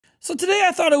So today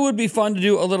I thought it would be fun to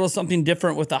do a little something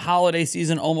different with the holiday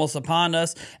season almost upon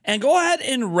us and go ahead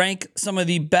and rank some of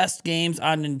the best games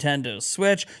on Nintendo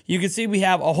Switch. You can see we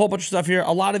have a whole bunch of stuff here,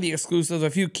 a lot of the exclusives,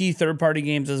 a few key third-party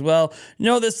games as well.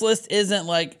 No, this list isn't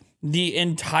like the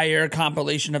entire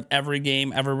compilation of every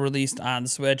game ever released on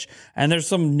Switch, and there's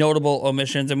some notable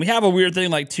omissions, and we have a weird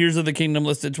thing like Tears of the Kingdom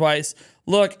listed twice.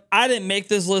 Look, I didn't make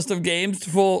this list of games to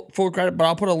full credit, but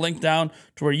I'll put a link down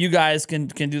to where you guys can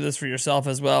do this for yourself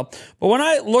as well. But when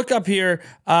I look up here,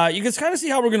 you can kind of see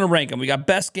how we're going to rank them. We got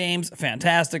best games,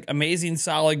 fantastic, amazing,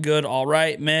 solid, good, all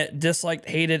right, meh, disliked,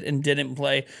 hated, and didn't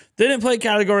play. Didn't play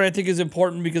category I think is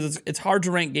important because it's hard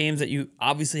to rank games that you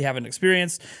obviously haven't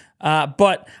experienced.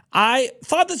 But I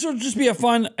thought this would just be a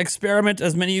fun experiment,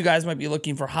 as many of you guys might be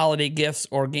looking for holiday gifts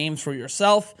or games for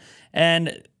yourself.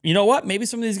 And you know what? Maybe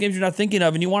some of these games you're not thinking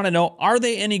of and you want to know, are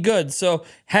they any good? So,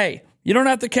 hey, you don't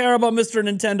have to care about Mr.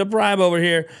 Nintendo Prime over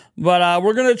here, but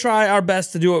we're going to try our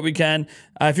best to do what we can.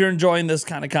 If you're enjoying this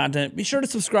kind of content, be sure to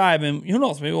subscribe, and who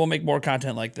knows, maybe we'll make more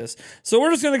content like this. So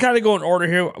we're just going to kind of go in order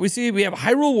here. We have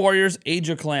Hyrule Warriors Age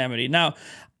of Calamity. Now,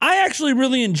 I actually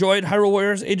really enjoyed Hyrule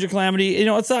Warriors Age of Calamity. You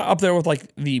know, it's not up there with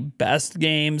like the best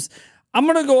games. I'm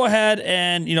going to go ahead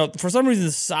and, you know, for some reason,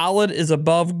 solid is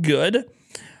above good.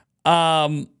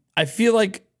 I feel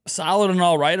like solid and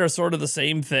all right are sort of the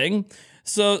same thing.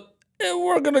 So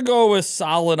we're going to go with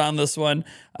solid on this one.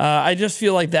 I just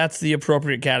feel like that's the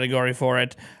appropriate category for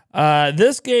it.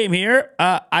 This game here,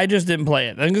 I just didn't play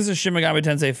it. I think this is Shin Megami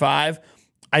Tensei 5.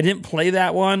 I didn't play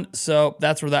that one, so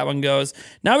that's where that one goes.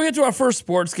 Now we get to our first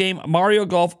sports game, Mario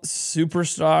Golf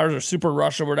Superstars or Super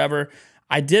Rush or whatever.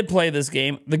 I did play this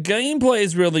game. The gameplay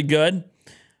is really good,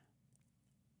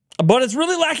 but it's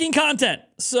really lacking content.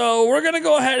 So we're going to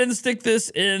go ahead and stick this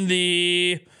in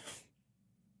the...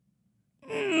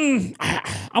 I'm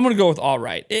going to go with all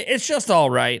right. It's just all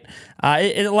right.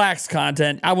 It lacks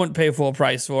content. I wouldn't pay full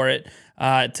price for it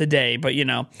today, but you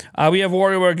know, we have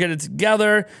WarioWare Get It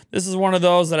Together. This is one of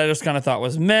those that I just kind of thought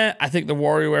was meh. I think the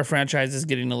WarioWare franchise is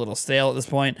getting a little stale at this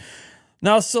point.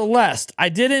 Now, Celeste, I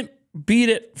didn't beat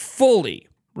it fully,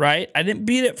 right? I didn't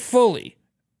beat it fully,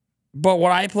 but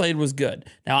what I played was good.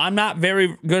 Now, I'm not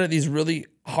very good at these really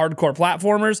hardcore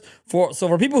platformers. So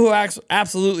for people who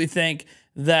absolutely think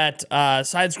that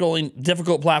side-scrolling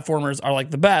difficult platformers are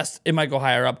like the best, it might go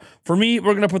higher up. For me,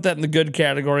 we're going to put that in the good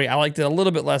category. I liked it a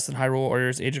little bit less than Hyrule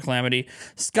Warriors Age of Calamity.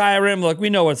 Skyrim, look, we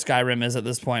know what Skyrim is at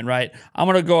this point, right? I'm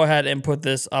going to go ahead and put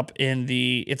this up in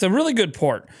the... It's a really good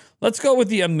port. Let's go with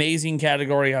the amazing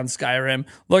category on Skyrim.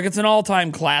 Look, it's an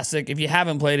all-time classic. If you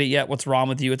haven't played it yet, what's wrong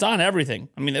with you? It's on everything.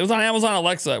 I mean, it was on Amazon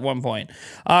Alexa at one point.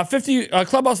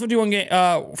 Clubhouse 51 games.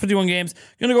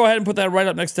 Going to go ahead and put that right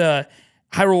up next to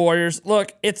Hyrule Warriors.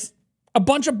 Look, it's a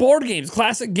bunch of board games,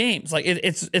 classic games. Like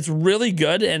it's really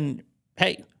good, and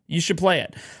hey, you should play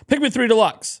it. Pikmin 3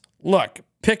 Deluxe. Look,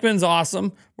 Pikmin's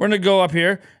awesome. We're gonna go up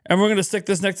here and we're gonna stick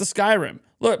this next to Skyrim.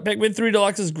 Look, Pikmin 3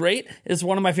 Deluxe is great. It's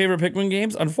one of my favorite Pikmin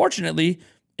games. Unfortunately,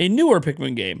 a newer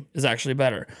Pikmin game is actually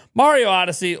better. Mario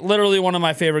Odyssey, literally one of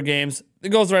my favorite games. It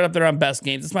goes right up there on best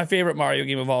games. It's my favorite Mario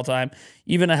game of all time,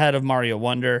 even ahead of Mario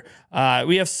Wonder.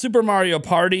 We have Super Mario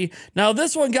Party. Now,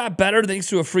 this one got better thanks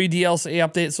to a free DLC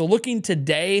update. So looking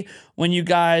today when you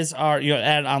guys are, you know,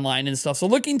 add online and stuff. So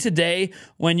looking today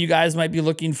when you guys might be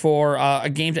looking for a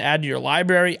game to add to your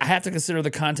library, I have to consider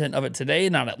the content of it today,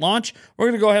 not at launch. We're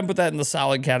going to go ahead and put that in the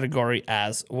solid category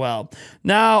as well.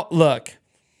 Now, look,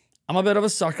 I'm a bit of a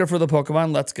sucker for the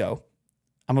Pokemon Let's Go.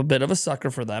 I'm a bit of a sucker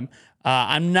for them.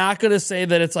 I'm not going to say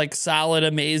that it's like solid,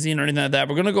 amazing, or anything like that.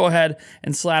 We're going to go ahead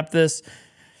and slap this.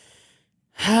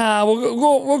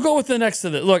 We'll go with the next to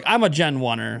this. Look, I'm a Gen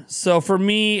 1er, so for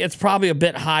me, it's probably a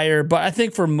bit higher, but I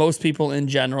think for most people in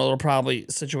general, it'll probably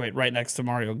situate right next to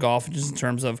Mario Golf, just in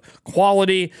terms of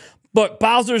quality. But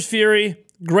Bowser's Fury,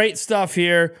 great stuff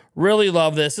here. Really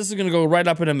love this. This is going to go right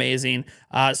up in amazing.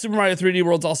 Super Mario 3D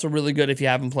World's also really good if you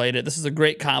haven't played it. This is a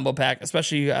great combo pack,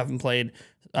 especially if you haven't played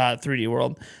 3D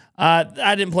World.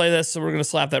 I didn't play this, so we're going to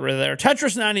slap that right there.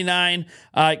 Tetris 99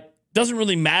 doesn't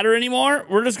really matter anymore.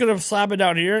 We're just going to slap it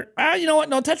down here. You know what?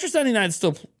 No, Tetris 99 is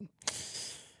still...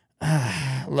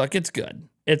 Look, it's good.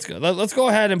 It's good. Let's go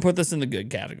ahead and put this in the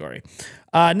good category.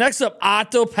 Next up,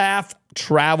 Octopath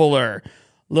Traveler.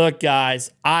 Look,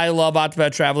 guys, I love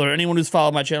Octopath Traveler. Anyone who's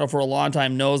followed my channel for a long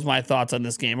time knows my thoughts on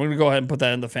this game. We're going to go ahead and put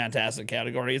that in the fantastic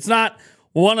category. It's not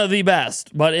one of the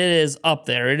best, but it is up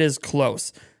there. It is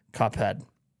close. Cuphead.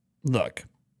 Look,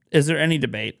 is there any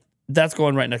debate? That's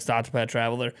going right next to Octopath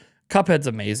Traveler. Cuphead's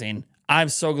amazing. I'm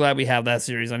so glad we have that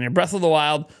series on here. Breath of the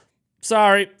Wild,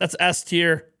 sorry, that's S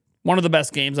tier. One of the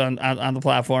best games on the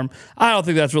platform. I don't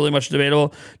think that's really much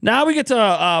debatable. Now we get to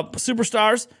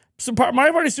Superstars.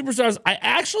 Mario Party Superstars, I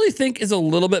actually think is a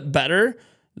little bit better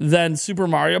than Super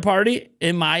Mario Party,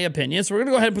 in my opinion. So we're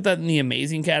gonna go ahead and put that in the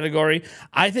amazing category.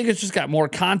 I think it's just got more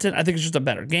content. I think it's just a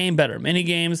better game, better mini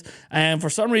games, and for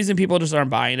some reason, people just aren't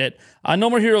buying it. No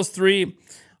More Heroes 3,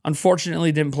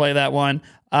 unfortunately, didn't play that one.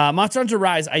 Monster Hunter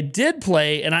Rise, I did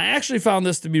play, and I actually found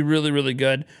this to be really, really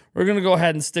good. We're going to go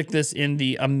ahead and stick this in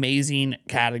the amazing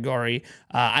category.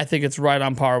 I think it's right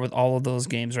on par with all of those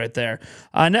games right there.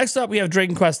 Next up, we have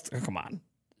Dragon Quest. Oh, come on.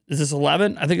 Is this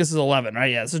 11? I think this is 11,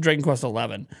 right? Yeah, this is Dragon Quest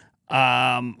 11.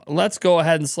 Let's go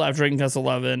ahead and slap Dragon Quest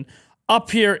 11 up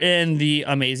here in the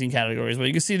amazing categories. But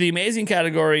you can see the amazing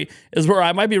category is where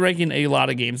I might be ranking a lot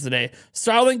of games today.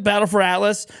 Starlink Battle for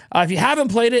Atlas. If you haven't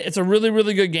played it, it's a really,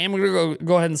 really good game. We're going to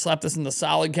go ahead and slap this in the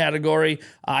solid category.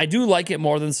 I do like it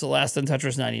more than Celeste and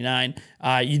Tetris 99.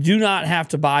 You do not have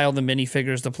to buy all the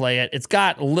minifigures to play it. It's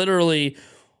got literally,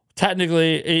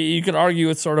 technically, you could argue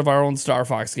it's sort of our own Star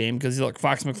Fox game because look,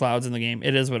 Fox McCloud's in the game.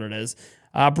 It is what it is.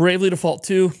 Bravely Default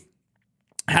 2.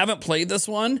 Haven't played this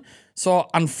one, so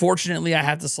unfortunately I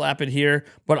have to slap it here,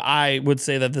 but I would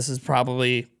say that this is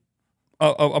probably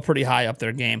a pretty high up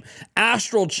there game.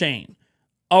 Astral Chain.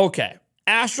 Okay.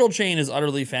 Astral Chain is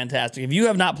utterly fantastic. If you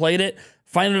have not played it,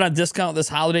 find it on discount this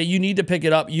holiday. You need to pick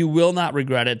it up. You will not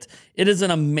regret it. It is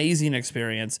an amazing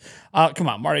experience. Come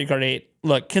on, Mario Kart 8.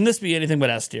 Look, can this be anything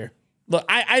but S tier? Look,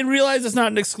 I realize it's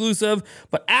not an exclusive,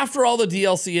 but after all the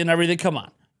DLC and everything, come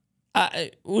on.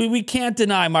 We can't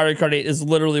deny Mario Kart 8 is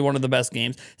literally one of the best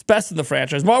games. It's best in the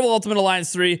franchise. Marvel Ultimate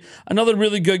Alliance 3, another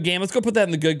really good game. Let's go put that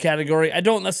in the good category. I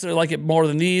don't necessarily like it more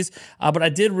than these, but I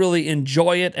did really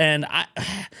enjoy it, and I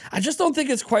just don't think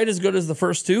it's quite as good as the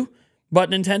first two, but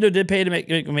Nintendo did pay to make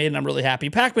it made, and I'm really happy.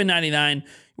 Pac-Man 99,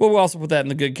 we'll also put that in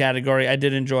the good category. I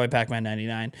did enjoy Pac-Man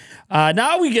 99.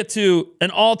 Now we get to an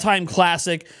all-time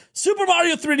classic, Super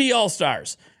Mario 3D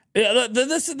All-Stars.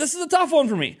 This is a tough one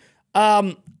for me.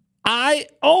 I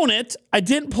own it. I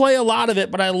didn't play a lot of it,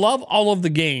 but I love all of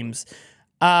the games.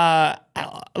 Where do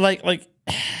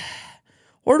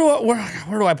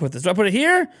I put this? Do I put it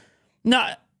here?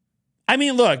 No. I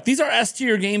mean, look, these are S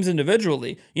tier games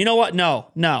individually. You know what? No,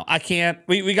 I can't.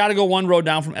 We got to go one row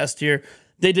down from S tier.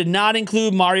 They did not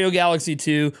include Mario Galaxy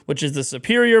 2, which is the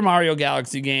superior Mario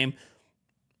Galaxy game.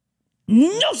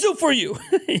 No soup for you.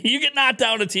 You get knocked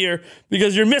down a tier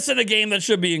because you're missing a game that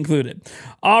should be included.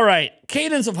 All right,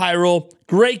 Cadence of Hyrule,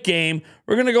 great game.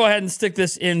 We're going to go ahead and stick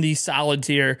this in the solid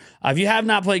tier. If you have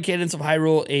not played Cadence of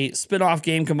Hyrule, a spin-off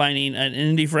game combining an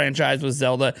indie franchise with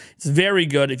Zelda, it's very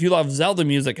good. If you love Zelda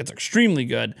music, it's extremely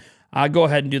good. Go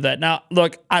ahead and do that. Now,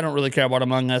 look, I don't really care about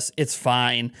Among Us. It's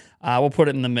fine. We'll put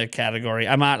it in the mid category.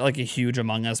 I'm not like a huge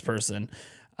Among Us person.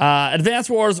 Advance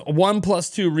Wars 1+2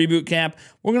 Reboot Camp.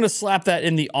 We're going to slap that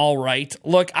in the all right.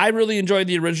 Look, I really enjoyed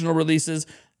the original releases.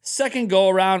 Second go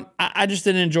around, I just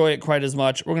didn't enjoy it quite as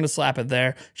much. We're going to slap it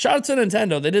there. Shout out to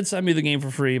Nintendo. They did send me the game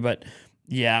for free, but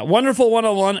yeah. Wonderful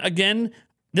 101. Again,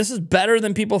 this is better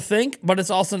than people think, but it's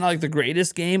also not like the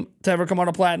greatest game to ever come out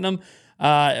of Platinum.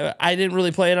 I didn't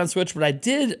really play it on Switch, but I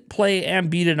did play and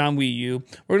beat it on Wii U.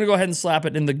 We're going to go ahead and slap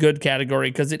it in the good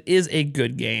category because it is a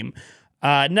good game.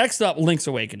 Next up, Link's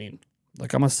Awakening.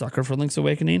 Look, I'm a sucker for Link's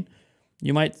Awakening.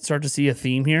 You might start to see a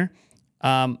theme here.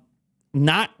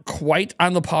 Not quite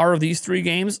on the par of these three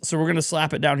games, so we're going to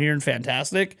slap it down here in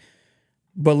Fantastic.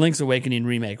 But Link's Awakening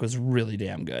Remake was really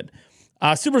damn good.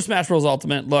 Super Smash Bros.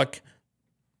 Ultimate, look,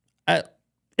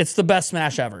 it's the best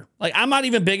Smash ever. Like, I'm not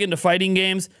even big into fighting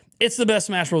games. It's the best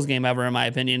Smash Bros. Game ever, in my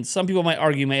opinion. Some people might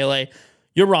argue Melee.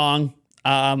 You're wrong.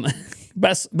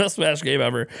 Best Smash game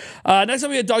ever. Next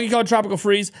up, we have Donkey Kong Tropical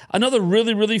Freeze. Another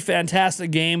really, really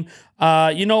fantastic game.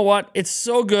 You know what? It's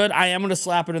so good. I am going to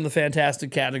slap it in the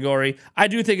fantastic category. I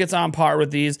do think it's on par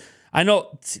with these. I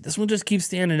know, see, this one just keeps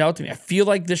standing out to me. I feel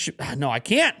like this should, no, I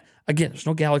can't. Again, there's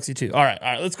no Galaxy 2. All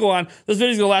right, let's go on. This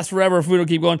video's going to last forever if we don't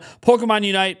keep going. Pokemon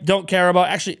Unite, don't care about.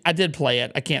 Actually, I did play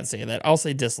it. I can't say that. I'll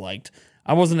say disliked.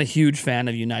 I wasn't a huge fan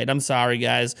of Unite. I'm sorry,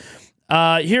 guys.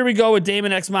 Here we go with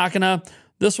Daemon X Machina.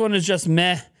 This one is just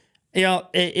meh. You know,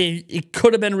 it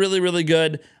could have been really, really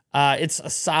good. It's a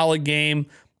solid game.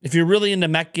 If you're really into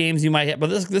mech games, you might hit, but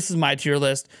this is my tier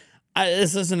list.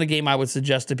 This isn't a game I would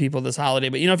suggest to people this holiday,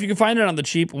 but you know, if you can find it on the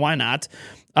cheap, why not?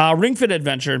 Ring Fit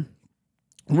Adventure,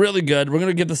 really good. We're going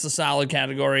to give this a solid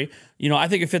category. You know, I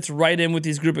think it fits right in with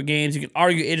these group of games. You can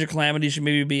argue Age of Calamity should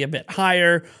maybe be a bit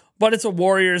higher, but it's a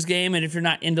Warriors game, and if you're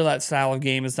not into that style of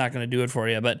game, it's not going to do it for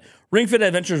you. But Ring Fit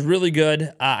Adventure is really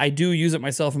good. I do use it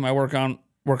myself in my workout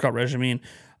regimen.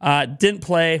 Didn't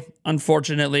play,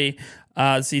 unfortunately.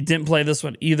 Didn't play this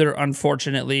one either,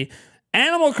 unfortunately.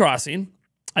 Animal Crossing.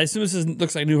 I assume this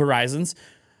looks like New Horizons.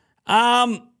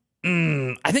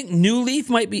 I think New Leaf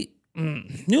might be.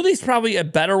 New Leaf's probably a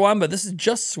better one, but this is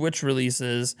just Switch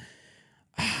releases.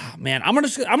 Man, I'm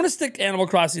gonna stick Animal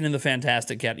Crossing in the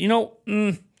Fantastic cat. You know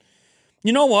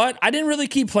what? I didn't really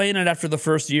keep playing it after the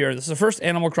first year. This is the first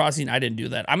Animal Crossing I didn't do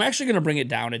that. I'm actually gonna bring it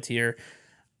down a tier.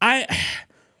 I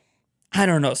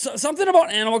don't know. Something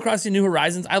about Animal Crossing New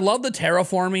Horizons. I love the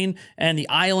terraforming and the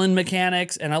island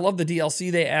mechanics, and I love the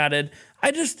DLC they added.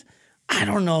 I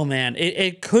don't know, man.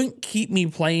 It couldn't keep me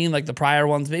playing like the prior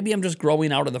ones. Maybe I'm just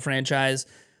growing out of the franchise.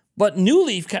 But New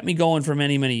Leaf kept me going for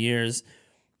many, many years.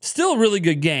 Still a really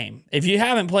good game. If you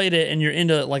haven't played it and you're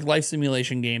into like life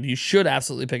simulation games, you should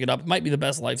absolutely pick it up. It might be the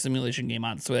best life simulation game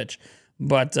on Switch.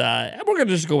 But we're going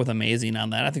to just go with amazing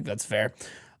on that. I think that's fair.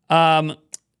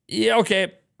 Yeah,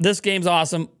 okay. This game's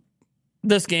awesome.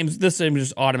 This game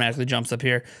just automatically jumps up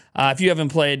here. If you haven't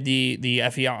played the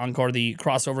FE Encore, the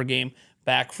crossover game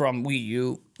back from Wii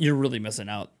U, you're really missing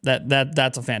out.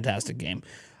 That's a fantastic game.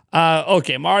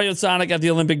 Okay, Mario and Sonic at the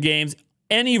Olympic Games.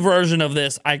 Any version of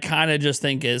this, I kind of just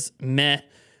think is meh.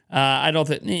 I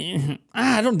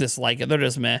don't dislike it. They're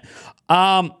just meh.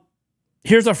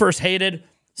 Here's our first hated.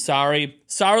 Sorry,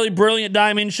 Brilliant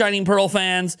Diamond, Shining Pearl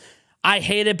fans. I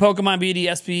hated Pokemon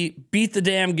BDSP. Beat the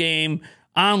damn game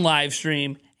on live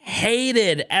stream.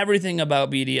 Hated everything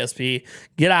about BDSP.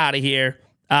 Get out of here.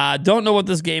 Don't know what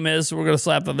this game is, so we're going to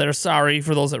slap that there. Sorry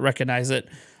for those that recognize it.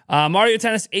 Mario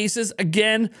Tennis Aces,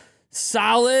 again,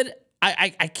 solid.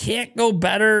 I can't go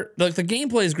better. The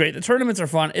gameplay is great. The tournaments are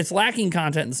fun. It's lacking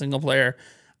content in single player.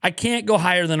 I can't go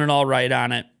higher than an all right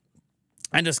on it.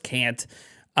 I just can't.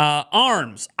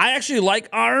 ARMS. I actually like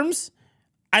ARMS.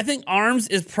 I think ARMS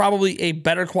is probably a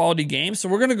better quality game, so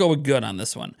we're going to go with good on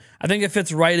this one. I think it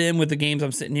fits right in with the games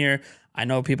I'm sitting here. I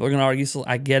know people are going to argue, so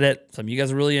I get it. Some of you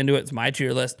guys are really into it. It's my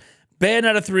tier list.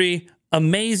 Bayonetta 3,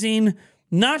 amazing.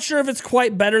 Not sure if it's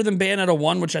quite better than Bayonetta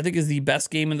 1, which I think is the best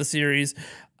game in the series,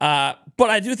 but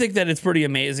I do think that it's pretty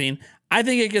amazing. I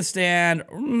think it could stand,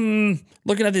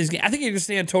 looking at these games, I think it could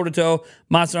stand toe-to-toe,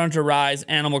 Monster Hunter Rise,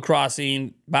 Animal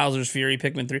Crossing, Bowser's Fury,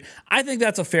 Pikmin 3. I think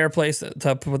that's a fair place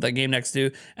to put that game next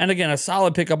to. And again, a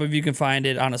solid pickup if you can find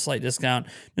it on a slight discount.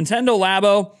 Nintendo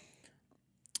Labo,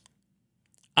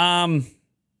 I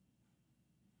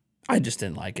just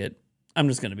didn't like it. I'm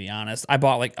just going to be honest. I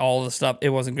bought like all the stuff. It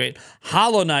wasn't great.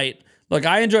 Hollow Knight. Look,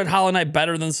 I enjoyed Hollow Knight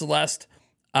better than Celeste.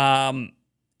 Man,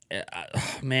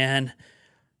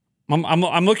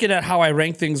 I'm looking at how I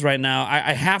rank things right now.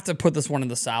 I have to put this one in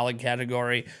the solid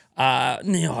category.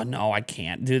 No, I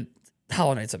can't, dude.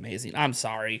 Hollow Knight's amazing. I'm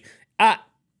sorry. I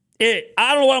don't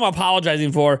know what I'm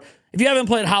apologizing for. If you haven't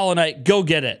played Hollow Knight, go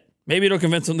get it. Maybe it'll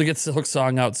convince them to get Silk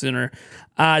Song out sooner.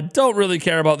 Don't really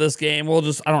care about this game. I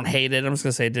don't hate it. I'm just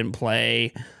going to say I didn't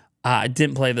play. I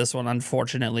didn't play this one,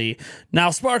 unfortunately.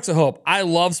 Now, Sparks of Hope. I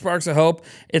love Sparks of Hope.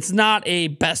 It's not a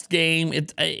best game.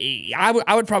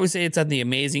 I would probably say it's at the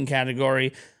amazing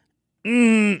category.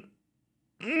 Yeah,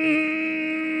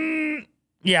 I'm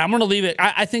going to leave it.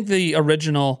 I think the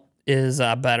original is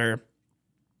better.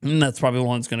 That's probably the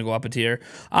one that's going to go up a tier.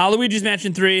 Luigi's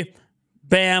Mansion 3.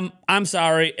 Bam. I'm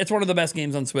sorry. It's one of the best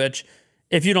games on Switch.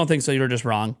 If you don't think so, you're just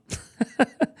wrong.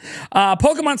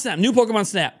 Pokemon Snap. New Pokemon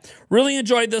Snap. Really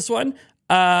enjoyed this one.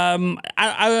 Yeah,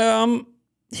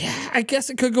 I guess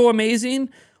it could go amazing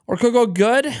or could go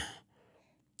good.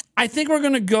 I think we're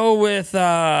going to go with...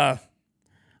 I'm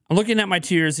looking at my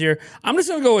tiers here. I'm just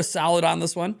going to go with solid on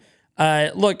this one.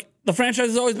 Look, the franchise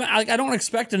has always been... I don't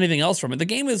expect anything else from it. The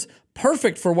game is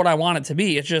perfect for what I want it to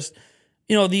be. It's just...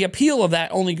 You know, the appeal of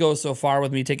that only goes so far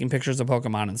with me taking pictures of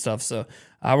Pokemon and stuff. So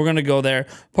we're going to go there.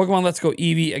 Pokemon Let's Go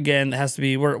Eevee, again, has to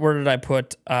be... Where did I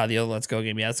put the other Let's Go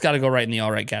game? Yeah, it's got to go right in the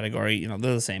all right category. You know,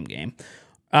 they're the same game.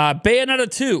 Bayonetta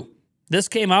 2. This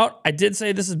came out. I did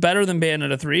say this is better than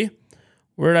Bayonetta 3.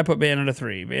 Where did I put Bayonetta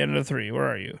 3? Bayonetta 3, where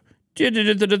are you?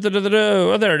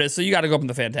 Oh, there it is. So you got to go up in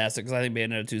the Fantastic because I think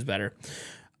Bayonetta 2 is better.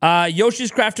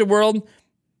 Yoshi's Crafted World.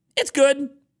 It's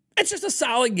good. It's just a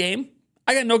solid game.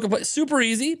 I got no complaints. Super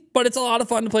easy, but it's a lot of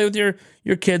fun to play with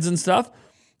your kids and stuff.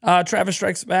 Travis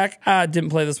Strikes Back. Didn't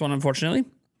play this one, unfortunately.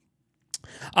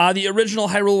 The original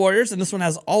Hyrule Warriors, and this one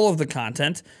has all of the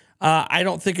content. I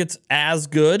don't think it's as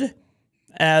good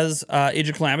as Age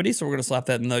of Calamity, so we're going to slap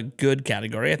that in the good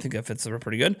category. I think that fits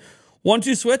pretty good.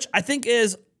 1-2 Switch, I think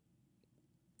is...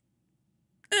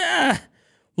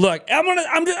 Look, I'm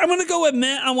gonna go with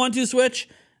meh on 1-2 Switch.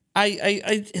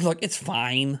 Look, it's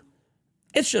fine.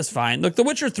 It's just fine. Look, the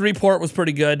Witcher 3 port was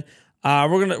pretty good.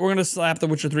 We're gonna slap the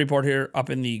Witcher 3 port here up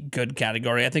in the good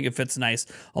category. I think it fits nice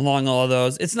along all of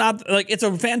those. It's not like it's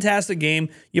a fantastic game.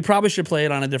 You probably should play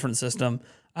it on a different system,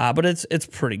 but it's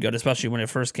pretty good, especially when it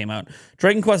first came out.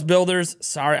 Dragon Quest Builders.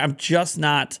 Sorry, I'm just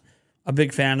not a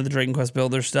big fan of the Dragon Quest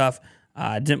Builder stuff.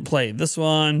 Didn't play this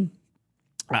one.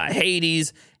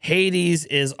 Hades. Hades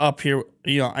is up here.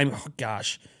 You know, oh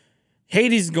gosh.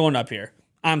 Hades is going up here.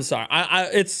 I'm sorry.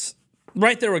 It's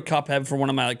right there with Cuphead for one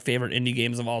of my like favorite indie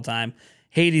games of all time.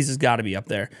 Hades has got to be up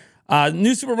there.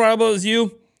 New Super Mario Bros.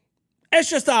 U. It's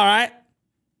just all right.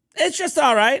 It's just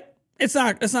all right. It's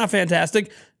not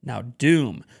fantastic. Now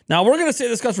Doom. Now we're gonna say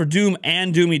this goes for Doom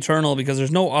and Doom Eternal because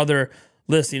there's no other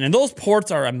listing, and those ports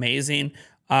are amazing.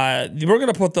 We're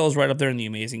gonna put those right up there in the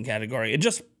amazing category. It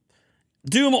just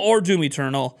Doom or Doom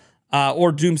Eternal.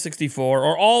 Or Doom 64,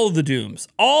 or all of the Dooms.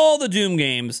 All the Doom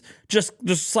games, just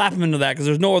slap them into that because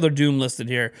there's no other Doom listed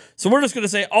here. So we're just going to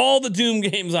say all the Doom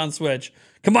games on Switch,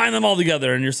 combine them all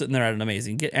together, and you're sitting there at an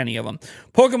amazing. Get any of them.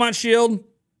 Pokemon Shield.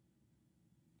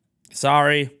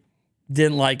 Sorry.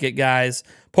 Didn't like it, guys.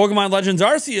 Pokemon Legends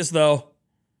Arceus, though.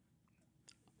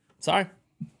 Sorry.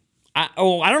 I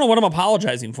don't know what I'm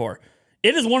apologizing for.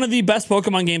 It is one of the best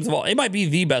Pokemon games of all. It might be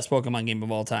the best Pokemon game of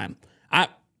all time.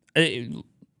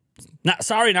 Not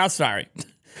sorry.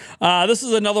 This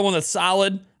is another one that's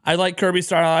solid. I like Kirby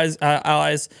Star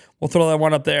Allies. We'll throw that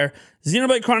one up there.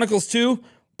 Xenoblade Chronicles 2,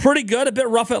 pretty good. A bit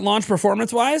rough at launch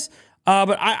performance-wise.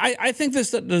 But I think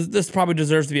this probably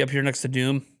deserves to be up here next to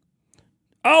Doom.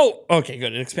 Oh, okay,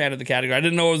 good. It expanded the category. I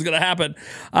didn't know what was going to happen.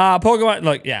 Pokemon,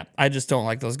 like, yeah, I just don't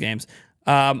like those games.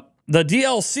 The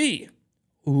DLC.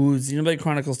 Ooh, Xenoblade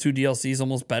Chronicles 2 DLC is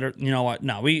almost better. You know what?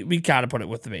 No, we gotta put it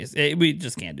with the base. We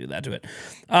just can't do that to it.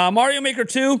 Mario Maker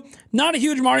 2, not a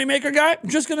huge Mario Maker guy.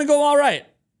 Just gonna go all right.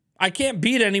 I can't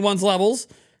beat anyone's levels.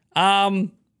 And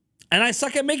I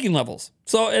suck at making levels.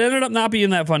 So it ended up not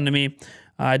being that fun to me.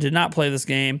 I did not play this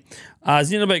game.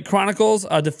 Xenoblade Chronicles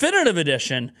Definitive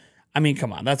Edition. I mean,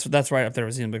 come on. That's right up there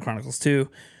with Xenoblade Chronicles 2.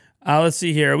 Let's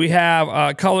see here. We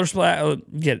have Color Splash.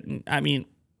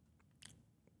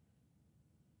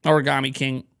 Origami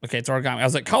King. Okay, it's Origami. I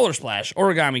was like, Color Splash.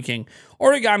 Origami King.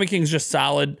 Origami King's just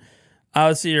solid.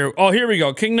 Let's see here. Oh, here we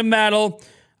go. Kingdom Battle.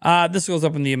 This goes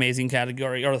up in the amazing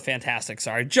category, or the fantastic,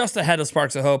 sorry. Just ahead of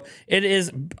Sparks of Hope. It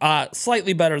is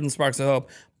slightly better than Sparks of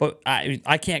Hope, but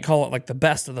I can't call it like the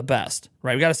best of the best,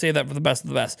 right? We got to say that for the best of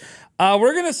the best.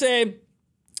 We're going to say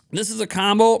this is a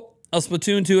combo of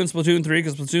Splatoon 2 and Splatoon 3,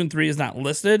 because Splatoon 3 is not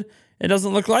listed, it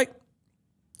doesn't look like.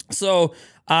 So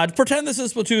pretend this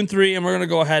is Splatoon 3, and we're going to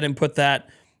go ahead and put that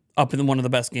up in one of the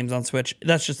best games on Switch.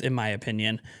 That's just in my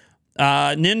opinion.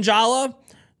 Ninjala.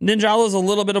 Ninjala is a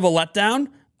little bit of a letdown.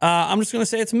 I'm just going to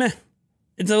say it's meh.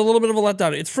 It's a little bit of a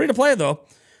letdown. It's free to play, though.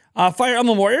 Fire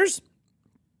Emblem Warriors.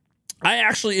 I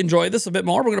actually enjoyed this a bit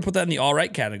more. We're going to put that in the all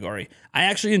right category. I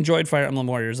actually enjoyed Fire Emblem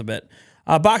Warriors a bit.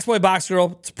 Box Boy, Box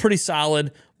Girl. It's pretty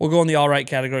solid. We'll go in the all right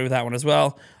category with that one as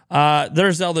well.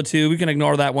 There's Zelda 2. We can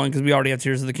ignore that one because we already have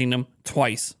Tears of the Kingdom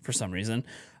twice for some reason.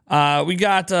 We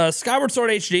got Skyward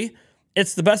Sword HD.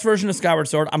 It's the best version of Skyward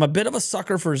Sword. I'm a bit of a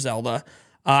sucker for Zelda.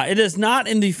 It is not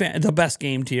in the best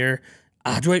game tier.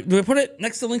 Do I put it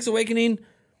next to Link's Awakening?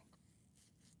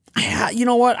 You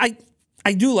know what?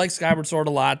 I do like Skyward Sword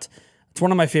a lot. It's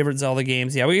one of my favorite Zelda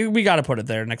games. Yeah, we got to put it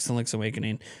there next to Link's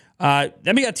Awakening.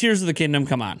 Then we got Tears of the Kingdom.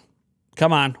 Come on.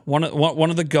 One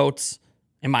of the GOATs.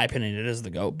 In my opinion, it is the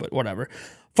GOAT, but whatever.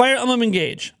 Fire Emblem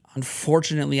Engage.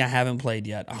 Unfortunately, I haven't played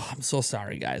yet. Oh, I'm so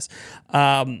sorry, guys.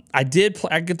 I get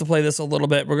to play this a little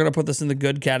bit. We're going to put this in the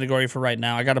good category for right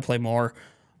now. I got to play more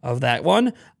of that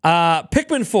one.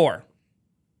 Pikmin 4.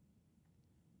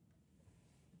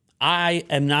 I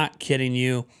am not kidding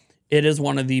you. It is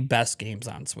one of the best games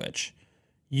on Switch.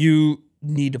 You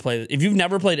need to play this. If you've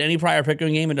never played any prior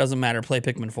Pikmin game, it doesn't matter. Play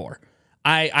Pikmin 4.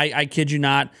 I kid you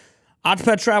not.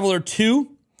 Octopath Traveler 2.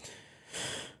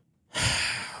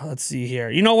 Let's see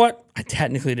here. You know what? I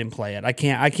technically didn't play it. I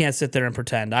can't sit there and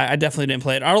pretend. I definitely didn't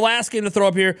play it. Our last game to throw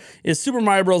up here is Super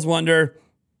Mario Bros. Wonder.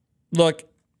 Look,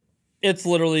 it's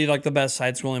literally like the best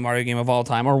side-scrolling Mario game of all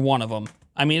time, or one of them.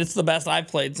 I mean, it's the best I've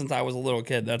played since I was a little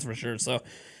kid, that's for sure. So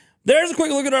there's a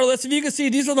quick look at our list. If you can see,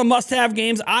 these are the must-have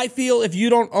games. I feel if you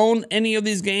don't own any of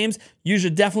these games, you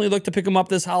should definitely look to pick them up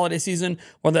this holiday season,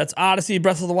 whether that's Odyssey,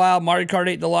 Breath of the Wild, Mario Kart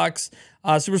 8 Deluxe,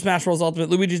 Super Smash Bros. Ultimate,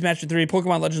 Luigi's Mansion 3,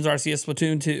 Pokemon Legends Arceus,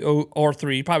 Splatoon 2 or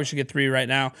 3. You probably should get 3 right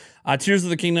now. Tears of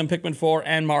the Kingdom, Pikmin 4,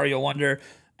 and Mario Wonder.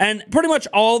 And pretty much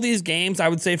all these games, I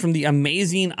would say from the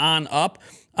amazing on up,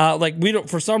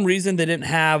 for some reason, they didn't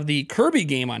have the Kirby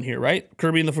game on here, right?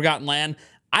 Kirby and the Forgotten Land.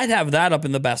 I'd have that up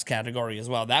in the best category as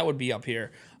well. That would be up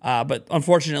here. But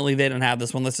unfortunately, they didn't have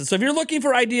this one listed. So if you're looking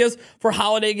for ideas for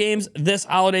holiday games this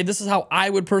holiday, this is how I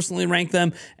would personally rank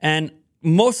them. And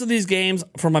most of these games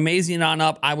from Amazing on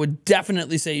up, I would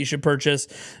definitely say you should purchase.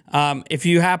 If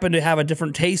you happen to have a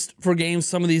different taste for games,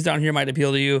 some of these down here might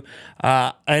appeal to you.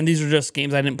 And these are just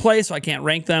games I didn't play, so I can't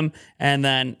rank them. And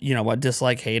then, you know what,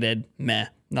 dislike, hated, meh.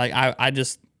 Like, I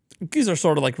just, these are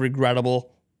sort of like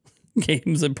regrettable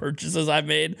games and purchases I've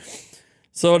made.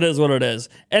 So it is what it is.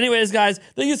 Anyways, guys,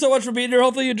 thank you so much for being here.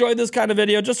 Hopefully you enjoyed this kind of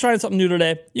video. Just trying something new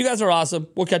today. You guys are awesome.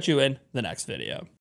 We'll catch you in the next video.